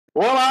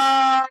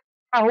Olá,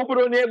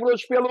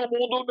 rubro-negros pelo mundo,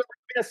 meu nome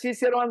é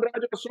Cícero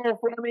Andrade, eu sou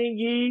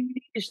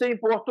flamenguista em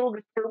Portugal.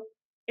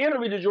 E no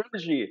vídeo de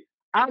hoje,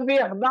 a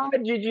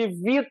verdade de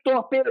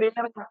Vítor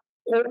Pereira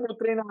como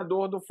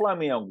treinador do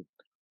Flamengo.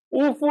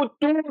 O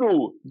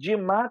futuro de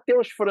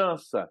Matheus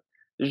França,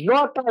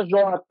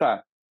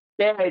 JJ,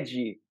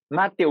 Ted,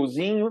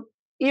 Matheuzinho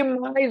e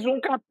mais um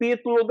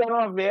capítulo da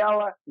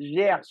novela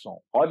Gerson.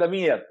 Roda a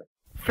vinheta.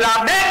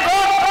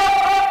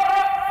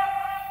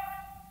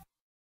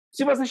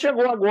 Se você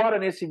chegou agora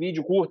nesse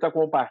vídeo, curta,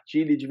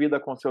 compartilhe, divida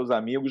com seus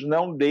amigos.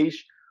 Não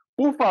deixe,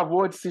 por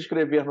favor, de se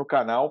inscrever no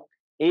canal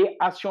e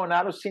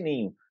acionar o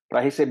sininho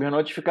para receber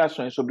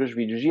notificações sobre os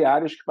vídeos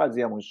diários que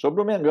fazemos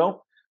sobre o Mengão,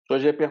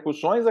 suas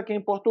repercussões aqui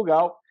em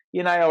Portugal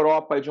e na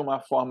Europa de uma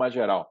forma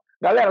geral.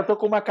 Galera, eu tô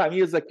com uma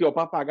camisa aqui, ó,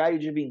 papagaio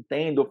de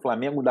vintém do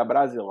Flamengo, da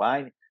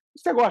Brasiline.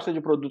 Você gosta de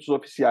produtos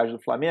oficiais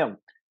do Flamengo?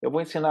 Eu vou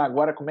ensinar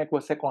agora como é que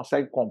você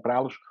consegue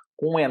comprá-los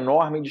com um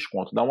enorme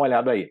desconto. Dá uma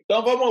olhada aí.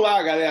 Então vamos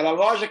lá, galera.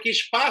 Loja aqui,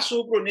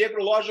 Espaço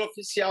Rubro-Negro, loja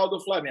oficial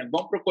do Flamengo.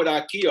 Vamos procurar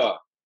aqui, ó,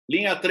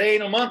 linha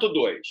treino, manto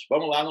 2.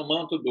 Vamos lá no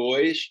manto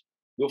 2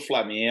 do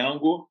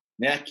Flamengo,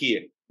 né?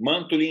 Aqui,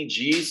 manto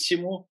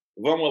lindíssimo.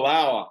 Vamos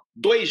lá, ó,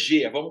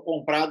 2G. Vamos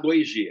comprar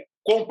 2G.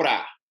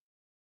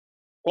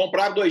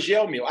 Comprar 2G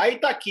é o meu. Aí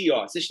tá aqui,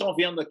 ó. Vocês estão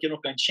vendo aqui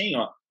no cantinho,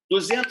 ó, R$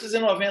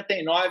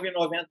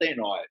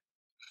 299,99.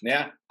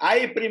 Né?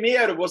 Aí,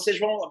 primeiro, vocês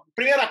vão...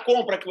 Primeira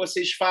compra que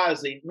vocês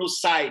fazem no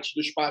site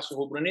do Espaço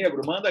Rubro-Negro,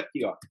 manda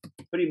aqui, ó.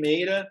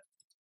 Primeira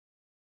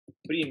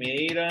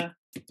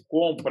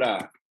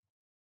compra.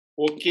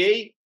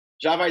 Ok?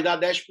 Já vai dar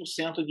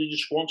 10% de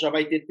desconto, já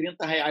vai ter R$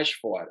 30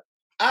 fora.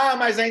 Ah,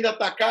 mas ainda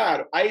tá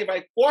caro? Aí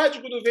vai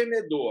Código do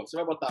Vendedor. Você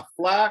vai botar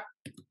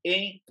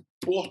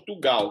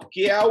FlaemPortugal,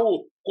 que é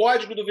o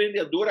Código do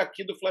Vendedor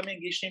aqui do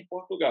Flamenguista em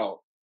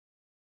Portugal.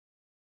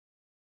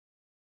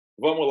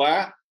 Vamos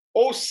lá.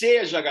 Ou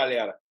seja,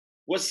 galera,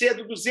 você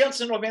do R$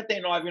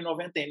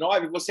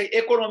 299,99, você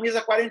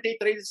economiza R$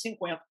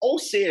 43,50. Ou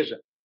seja,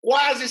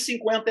 quase R$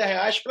 50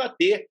 para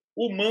ter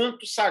o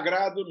manto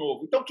sagrado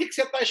novo. Então, o que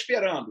você está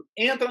esperando?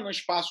 Entra no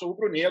Espaço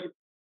Rubro-Negro,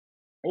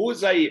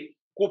 usa aí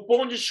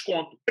cupom de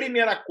desconto,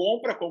 primeira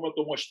compra, como eu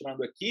estou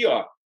mostrando aqui,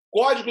 ó,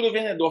 Código do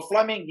Vendedor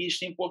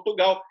Flamenguista em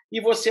Portugal, e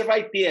você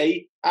vai ter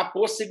aí a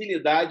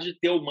possibilidade de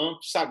ter o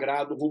manto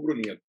sagrado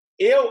rubro-negro.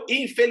 Eu,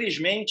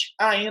 infelizmente,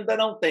 ainda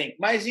não tenho,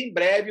 mas em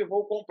breve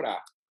vou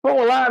comprar.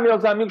 Vamos lá,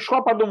 meus amigos,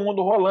 Copa do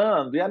Mundo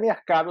rolando e a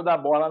mercado da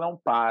bola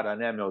não para,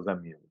 né, meus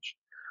amigos?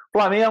 O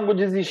Flamengo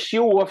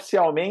desistiu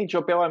oficialmente,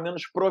 ou pelo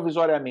menos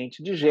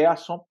provisoriamente, de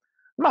Gerson,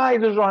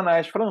 mas os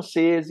jornais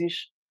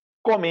franceses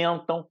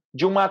comentam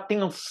de uma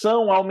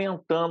tensão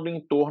aumentando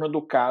em torno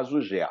do caso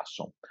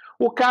Gerson.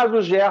 O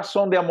caso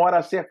Gerson demora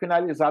a ser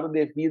finalizado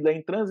devido à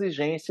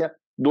intransigência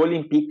do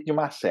Olympique de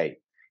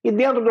Marseille. E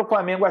dentro do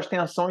Flamengo as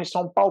tensões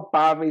são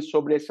palpáveis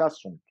sobre esse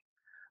assunto.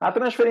 A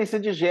transferência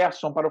de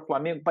Gerson para o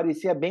Flamengo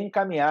parecia bem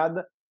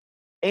encaminhada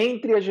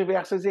entre as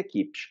diversas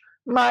equipes,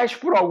 mas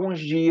por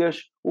alguns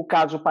dias o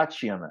caso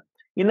patina.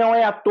 E não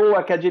é à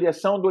toa que a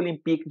direção do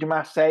Olympique de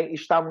Marseille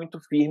está muito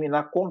firme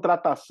na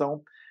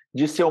contratação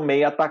de seu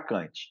meio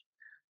atacante.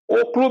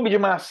 O clube de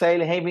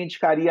Marseille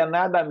reivindicaria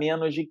nada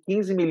menos de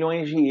 15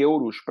 milhões de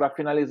euros para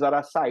finalizar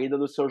a saída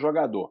do seu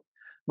jogador.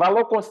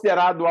 Valor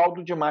considerado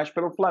alto demais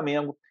pelo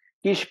Flamengo,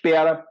 que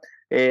espera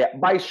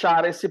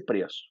baixar esse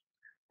preço.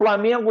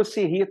 Flamengo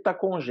se irrita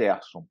com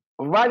Gerson.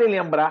 Vale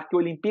lembrar que o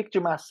Olympique de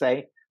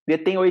Marseille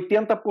detém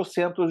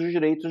 80% dos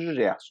direitos de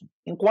Gerson,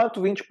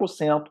 enquanto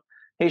 20%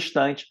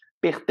 restante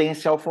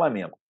pertence ao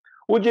Flamengo.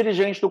 Os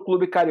dirigentes do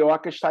clube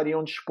carioca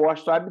estariam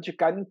dispostos a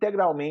abdicar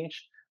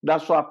integralmente da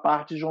sua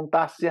parte e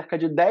juntar cerca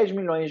de 10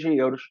 milhões de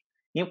euros,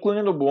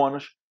 incluindo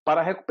bônus,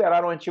 para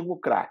recuperar o antigo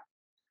craque.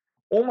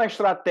 Uma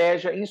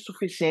estratégia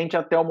insuficiente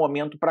até o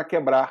momento para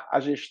quebrar a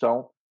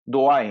gestão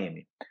do OAM.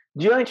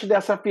 Diante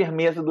dessa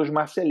firmeza dos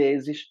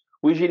marceleses,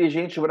 os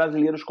dirigentes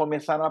brasileiros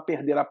começaram a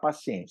perder a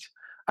paciência,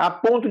 a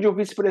ponto de o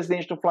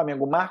vice-presidente do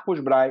Flamengo, Marcos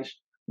Braz,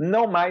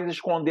 não mais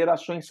esconder a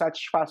sua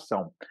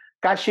insatisfação,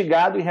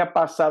 castigado em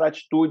repassar a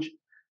atitude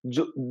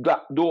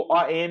do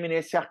OAM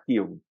nesse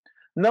arquivo.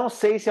 Não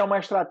sei se é uma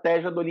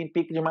estratégia do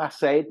Olympique de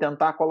Marseille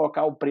tentar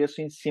colocar o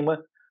preço em cima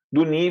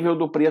do nível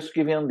do preço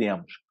que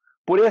vendemos.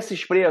 Por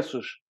esses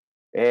preços,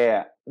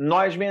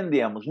 nós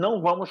vendemos, não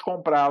vamos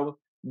comprá-lo,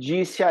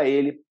 disse a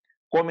ele,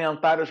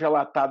 comentários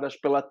relatados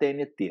pela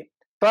TNT.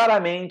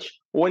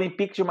 Claramente, o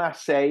Olympique de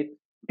Marseille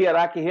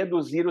terá que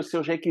reduzir os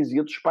seus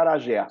requisitos para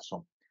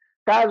Gerson.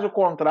 Caso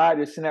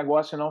contrário, esse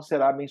negócio não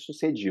será bem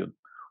sucedido.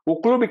 O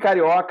clube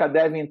carioca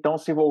deve então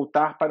se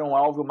voltar para um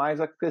alvo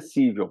mais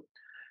acessível,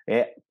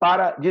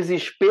 para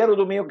desespero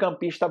do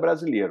meio-campista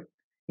brasileiro.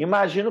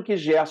 Imagino que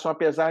Gerson,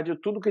 apesar de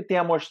tudo que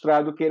tenha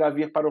mostrado, queira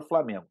vir para o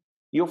Flamengo.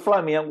 E o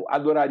Flamengo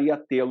adoraria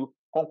tê-lo,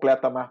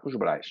 completa Marcos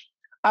Braz.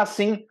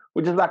 Assim,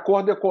 o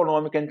desacordo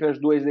econômico entre as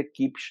duas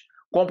equipes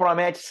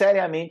compromete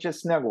seriamente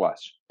esse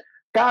negócio.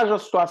 Caso a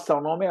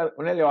situação não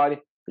melhore,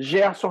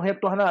 Gerson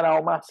retornará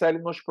ao Marseille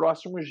nos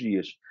próximos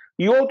dias.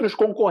 E outros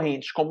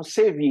concorrentes, como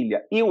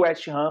Sevilha e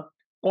West Ham,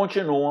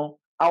 continuam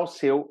ao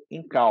seu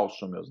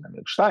encalço, meus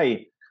amigos. Está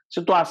aí.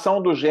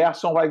 Situação do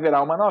Gerson vai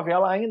virar uma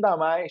novela, ainda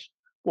mais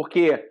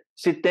porque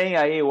se tem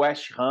aí o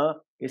West Ham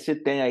e se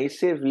tem aí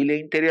Sevilha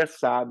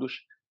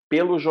interessados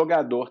pelo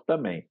jogador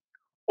também.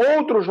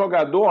 Outro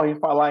jogador, em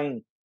falar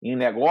em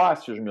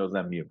negócios, meus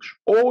amigos,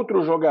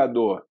 outro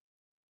jogador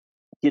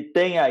que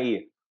tem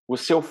aí o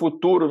seu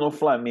futuro no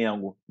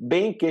Flamengo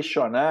bem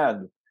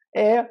questionado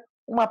é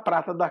uma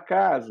prata da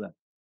casa,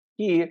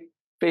 que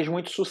fez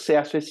muito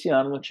sucesso esse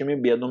ano no time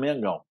B do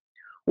Mengão.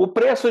 O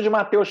preço de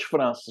Matheus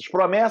França, as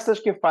promessas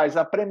que faz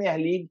a Premier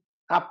League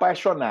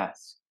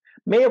apaixonar-se.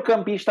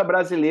 Meio-campista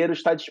brasileiro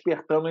está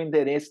despertando o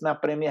interesse na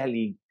Premier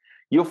League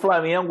e o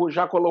Flamengo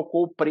já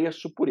colocou o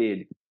preço por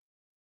ele.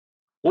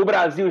 O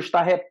Brasil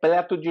está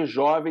repleto de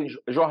jovens,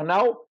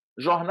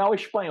 jornal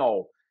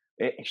espanhol,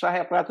 está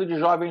repleto de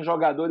jovens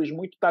jogadores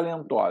muito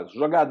talentosos,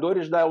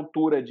 jogadores da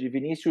altura de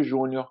Vinícius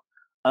Júnior,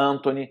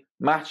 Antony,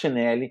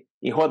 Martinelli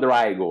e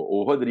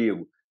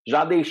Rodrigo,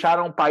 já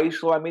deixaram o país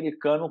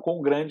sul-americano com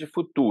um grande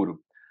futuro.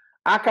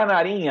 A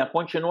Canarinha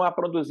continua a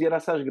produzir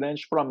essas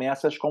grandes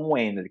promessas como o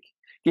Endrick,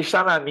 que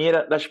está na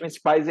mira das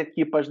principais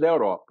equipas da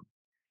Europa.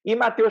 E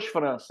Matheus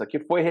França, que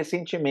foi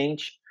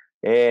recentemente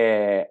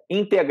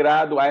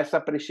integrado a essa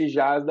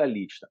prestigiada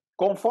lista.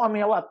 Conforme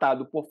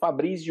relatado por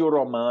Fabrício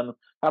Romano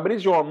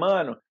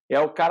é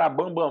o cara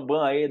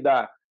bambambam aí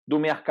do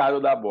mercado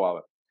da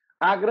bola.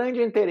 Há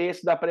grande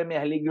interesse da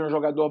Premier League em um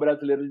jogador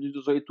brasileiro de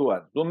 18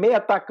 anos. O meio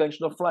atacante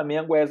do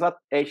Flamengo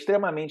é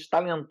extremamente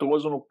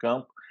talentoso no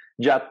campo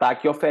de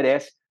ataque e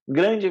oferece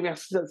grande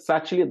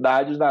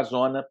versatilidade na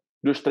zona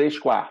dos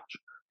 3/4,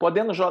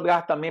 podendo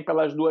jogar também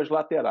pelas duas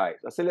laterais.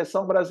 A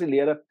seleção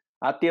brasileira,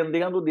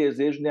 atendendo o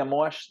desejo,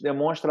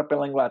 demonstra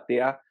pela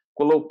Inglaterra,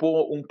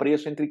 colocou um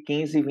preço entre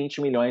 15 e 20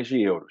 milhões de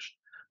euros.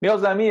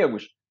 Meus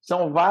amigos,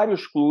 são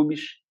vários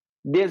clubes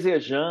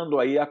desejando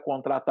aí a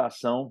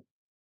contratação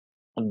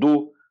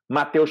do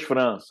Matheus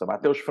França.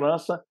 Matheus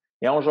França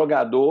é um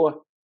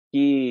jogador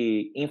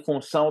que, em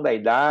função da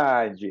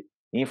idade,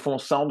 em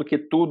função do que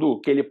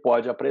tudo que ele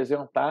pode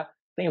apresentar,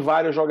 tem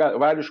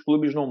vários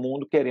clubes no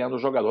mundo querendo o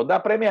jogador. Da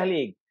Premier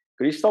League,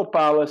 Crystal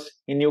Palace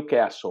e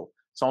Newcastle.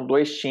 São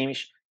dois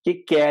times que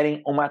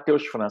querem o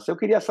Matheus França. Eu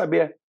queria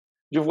saber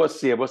de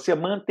você, você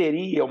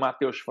manteria o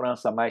Matheus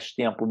França mais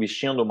tempo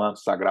vestindo o manto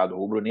sagrado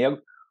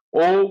rubro-negro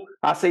ou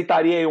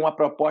aceitaria uma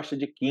proposta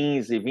de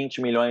 15,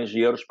 20 milhões de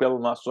euros pelo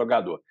nosso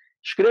jogador?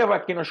 Escreva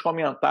aqui nos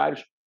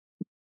comentários,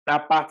 a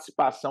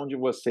participação de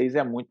vocês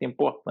é muito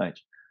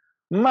importante.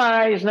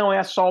 Mas não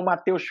é só o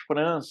Matheus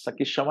França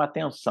que chama a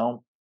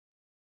atenção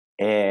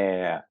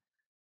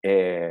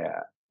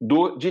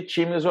de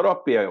times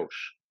europeus.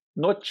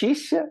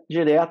 Notícia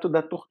direto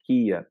da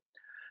Turquia.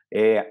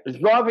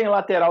 Jovem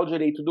lateral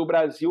direito do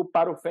Brasil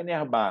para o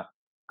Fenerbahçe.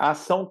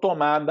 Ação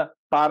tomada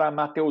para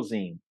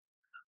Matheuzinho.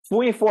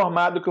 Fui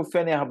informado que o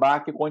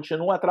Fenerbahçe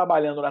continua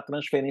trabalhando na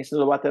transferência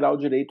do lateral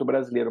direito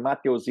brasileiro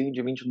Matheuzinho,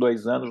 de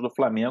 22 anos, do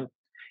Flamengo.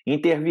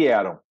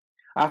 Intervieram.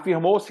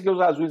 Afirmou-se que os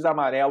azuis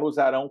amarelos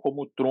usarão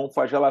como trunfo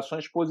as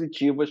relações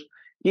positivas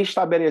que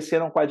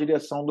estabeleceram com a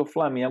direção do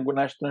Flamengo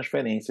nas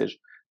transferências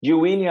de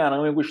William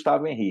Arão e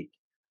Gustavo Henrique.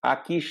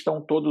 Aqui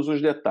estão todos os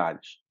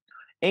detalhes.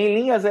 Em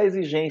linhas às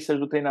exigências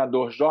do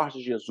treinador Jorge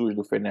Jesus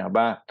do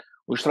Fenerbahçe,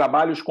 os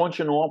trabalhos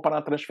continuam para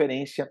a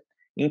transferência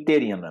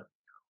interina.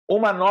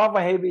 Uma nova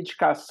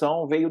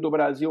reivindicação veio do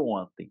Brasil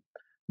ontem.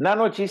 Na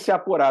notícia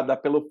apurada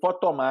pelo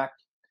Fotomac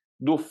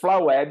do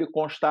FlaWeb,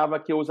 constava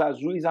que os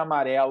azuis e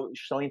amarelos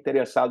estão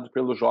interessados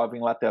pelo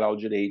jovem lateral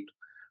direito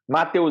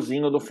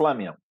Matheuzinho do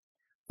Flamengo.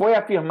 Foi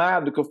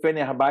afirmado que o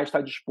Fenerbahçe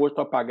está disposto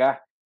a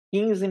pagar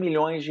 15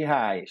 milhões de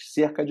reais,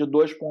 cerca de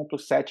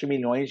 2,7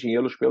 milhões de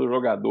euros pelo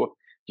jogador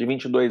de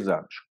 22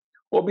 anos.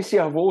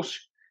 Observou-se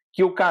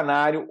que o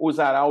canário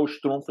usará os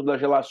trunfos das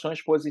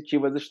relações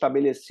positivas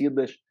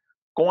estabelecidas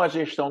com a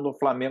gestão do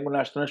Flamengo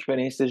nas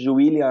transferências de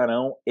William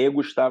Arão e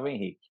Gustavo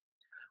Henrique.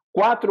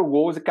 4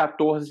 gols e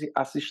 14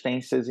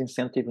 assistências em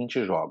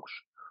 120 jogos.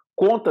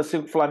 Conta-se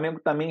que o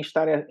Flamengo também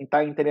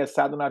está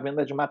interessado na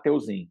venda de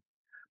Matheuzinho.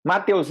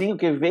 Matheuzinho,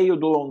 que veio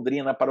do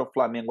Londrina para o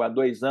Flamengo há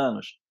 2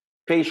 anos,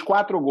 fez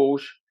 4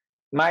 gols,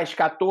 mais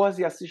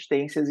 14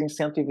 assistências em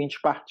 120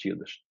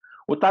 partidas.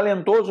 O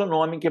talentoso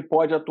nome, que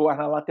pode atuar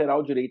na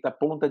lateral direita,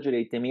 ponta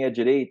direita e meia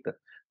direita,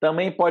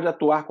 também pode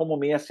atuar como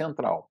meia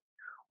central.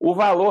 O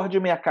valor de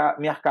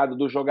mercado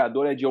do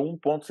jogador é de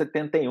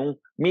 1,71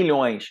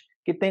 milhões,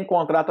 que tem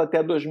contrato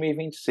até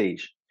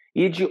 2026,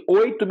 e de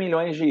 8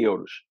 milhões de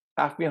euros.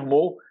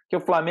 Afirmou que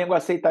o Flamengo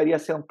aceitaria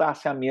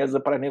sentar-se à mesa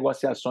para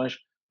negociações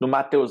do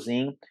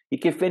Matheuzinho e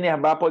que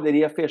Fenerbahçe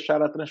poderia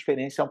fechar a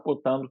transferência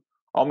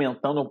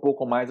aumentando um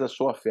pouco mais a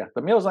sua oferta.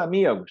 Meus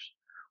amigos,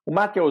 o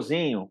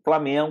Matheuzinho,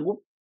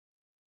 Flamengo,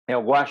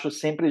 eu gosto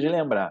sempre de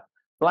lembrar,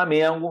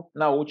 Flamengo,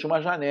 na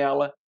última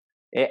janela,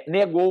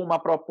 negou uma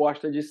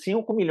proposta de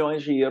 5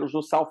 milhões de euros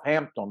do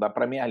Southampton, da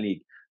Premier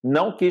League.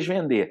 Não quis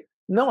vender.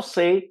 Não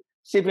sei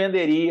se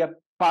venderia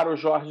para o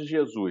Jorge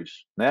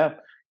Jesus, né?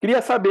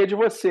 Queria saber de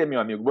você, meu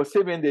amigo.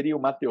 Você venderia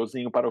o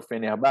Matheuzinho para o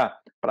Fenerbahçe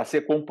para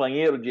ser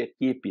companheiro de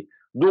equipe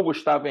do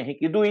Gustavo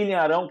Henrique e do William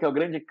Arão, que é o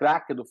grande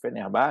craque do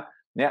Fenerbahçe,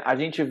 né? A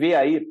gente vê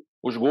aí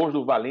os gols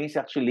do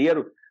Valência,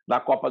 artilheiro da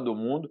Copa do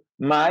Mundo,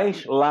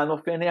 mas lá no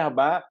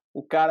Fenerbahçe,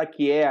 o cara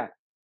que é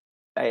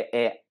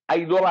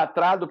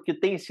idolatrado, porque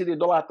tem sido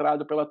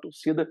idolatrado pela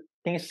torcida,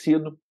 tem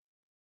sido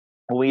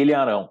o William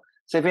Arão.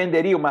 Você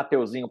venderia o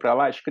Matheuzinho para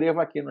lá?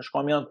 Escreva aqui nos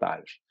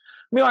comentários.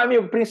 Meu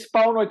amigo,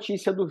 principal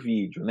notícia do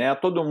vídeo, né?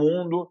 Todo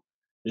mundo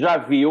já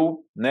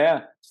viu,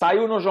 né?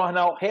 Saiu no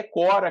jornal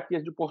Record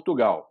aqui de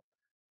Portugal.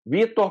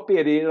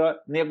 VítorPereira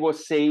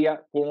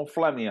negocia com o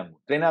Flamengo.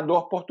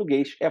 Treinador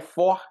português é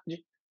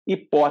forte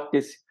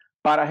hipótese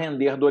para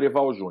render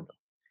Dorival Júnior.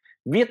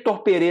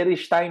 VítorPereira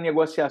está em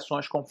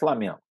negociações com o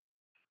Flamengo.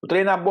 O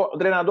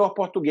treinador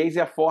português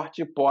é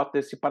forte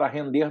hipótese para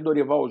render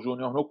Dorival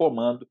Júnior no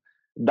comando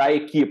da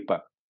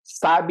equipa.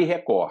 Sabe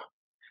Record.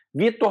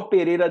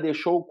 VítorPereira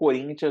deixou o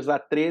Corinthians a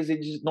 13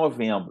 de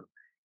novembro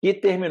e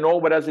terminou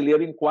o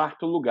brasileiro em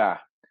 4º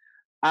lugar.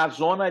 A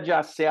zona de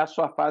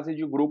acesso à fase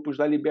de grupos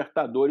da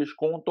Libertadores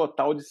com um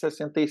total de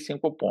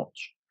 65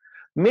 pontos.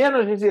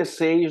 Menos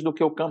 16 do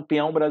que o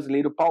campeão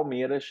brasileiro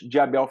Palmeiras de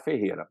Abel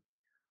Ferreira.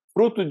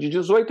 Fruto de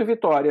 18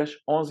 vitórias,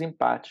 11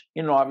 empates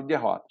e 9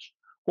 derrotas.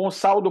 Com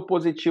saldo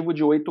positivo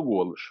de 8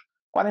 golos.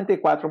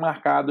 44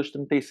 marcados,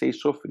 36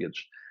 sofridos.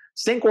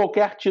 Sem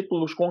qualquer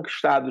títulos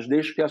conquistados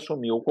desde que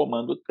assumiu o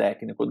comando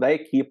técnico da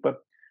equipa,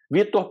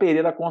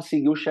 VítorPereira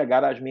conseguiu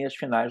chegar às meias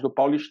finais do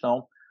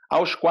Paulistão,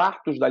 aos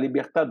quartos da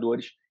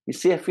Libertadores e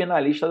ser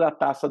finalista da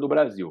Taça do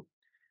Brasil.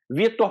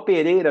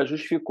 VítorPereira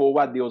justificou o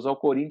adeus ao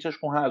Corinthians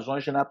com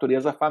razões de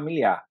natureza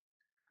familiar,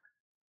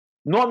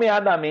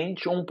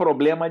 nomeadamente um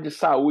problema de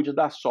saúde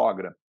da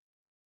sogra.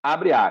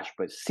 Abre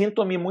aspas,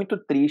 sinto-me muito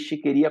triste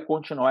e queria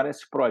continuar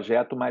esse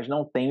projeto, mas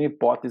não tenho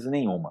hipótese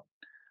nenhuma.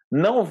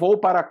 Não vou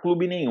para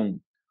clube nenhum,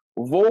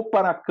 vou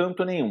para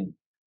canto nenhum,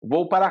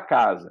 vou para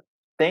casa.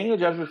 Tenho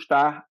de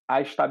ajustar a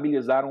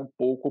estabilizar um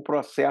pouco o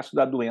processo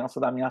da doença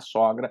da minha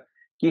sogra,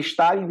 que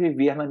está em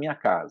viver na minha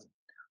casa.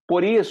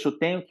 Por isso,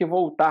 tenho que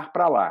voltar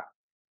para lá.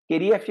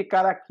 Queria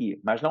ficar aqui,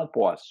 mas não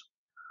posso.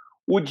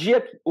 O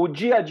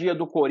dia a dia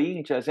do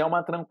Corinthians é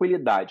uma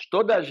tranquilidade.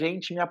 Toda a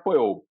gente me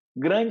apoiou.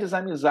 Grandes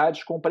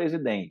amizades com o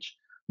presidente.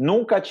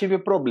 Nunca tive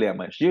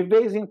problemas. De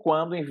vez em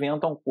quando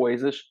inventam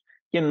coisas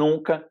que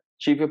nunca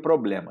tive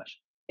problemas.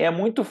 É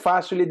muito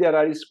fácil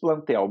liderar esse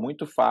plantel,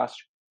 muito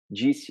fácil,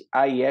 disse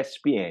a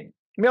ESPN.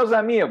 Meus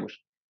amigos,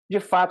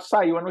 de fato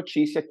saiu a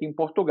notícia aqui em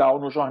Portugal,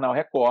 no jornal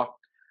Record,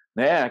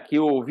 né, que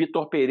o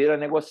VítorPereira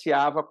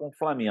negociava com o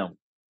Flamengo.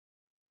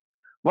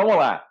 Vamos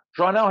lá,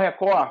 Jornal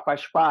Record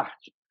faz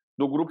parte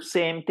do grupo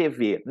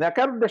CMTV. Né?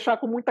 Quero deixar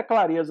com muita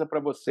clareza para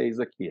vocês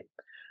aqui.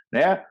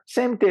 Né?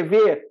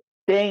 CMTV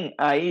tem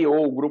aí,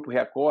 ou o Grupo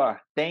Record,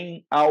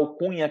 tem a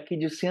alcunha aqui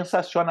de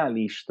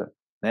sensacionalista,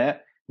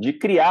 né? De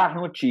criar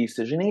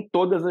notícias, de nem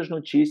todas as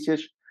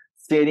notícias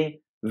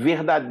serem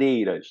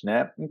verdadeiras.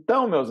 Né?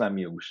 Então, meus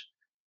amigos,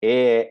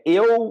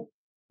 eu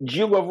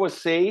digo a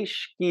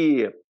vocês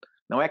que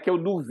não é que eu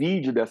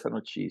duvide dessa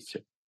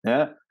notícia,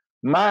 né?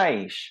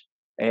 Mas,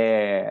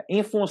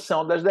 em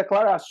função das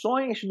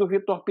declarações do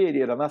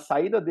VítorPereira na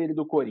saída dele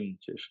do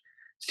Corinthians,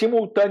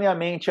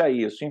 simultaneamente a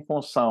isso, em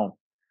função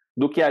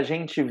do que a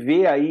gente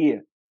vê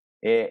aí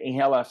em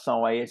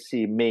relação a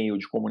esse meio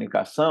de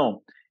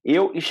comunicação,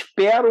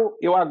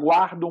 eu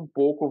aguardo um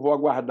pouco, vou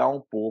aguardar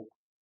um pouco,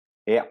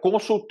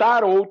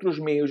 consultar outros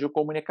meios de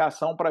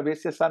comunicação para ver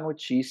se essa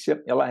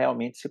notícia ela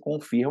realmente se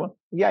confirma,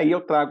 e aí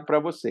eu trago para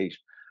vocês.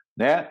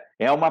 Né?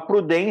 É uma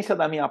prudência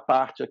da minha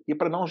parte aqui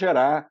para não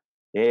gerar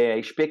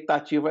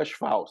expectativas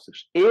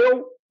falsas.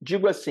 Eu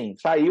digo assim,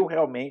 saiu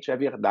realmente, é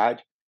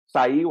verdade,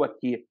 saiu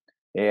aqui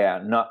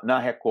na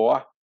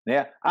Record.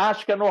 Né?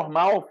 Acho que é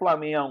normal o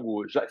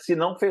Flamengo, se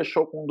não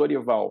fechou com o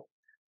Dorival,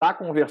 está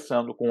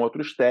conversando com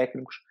outros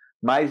técnicos,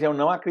 mas eu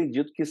não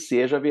acredito que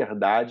seja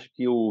verdade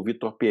que o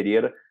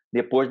VítorPereira,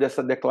 depois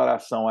dessa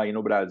declaração aí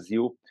no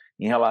Brasil,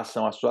 em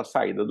relação à sua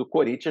saída do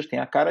Corinthians, tem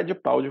a cara de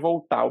pau de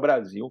voltar ao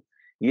Brasil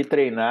e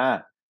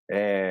treinar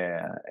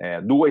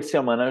 2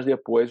 semanas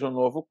depois o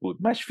novo clube.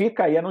 Mas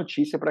fica aí a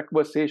notícia para que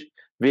vocês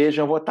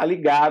vejam, eu vou estar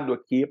ligado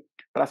aqui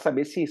para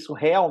saber se isso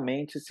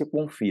realmente se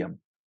confirma.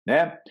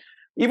 Né?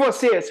 E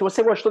você, se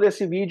você gostou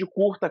desse vídeo,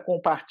 curta,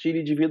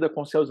 compartilhe, divida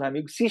com seus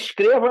amigos, se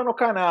inscreva no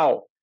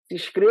canal,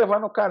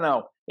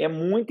 é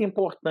muito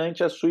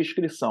importante a sua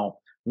inscrição.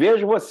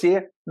 Vejo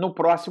você no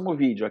próximo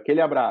vídeo,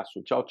 aquele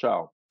abraço, tchau,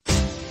 tchau.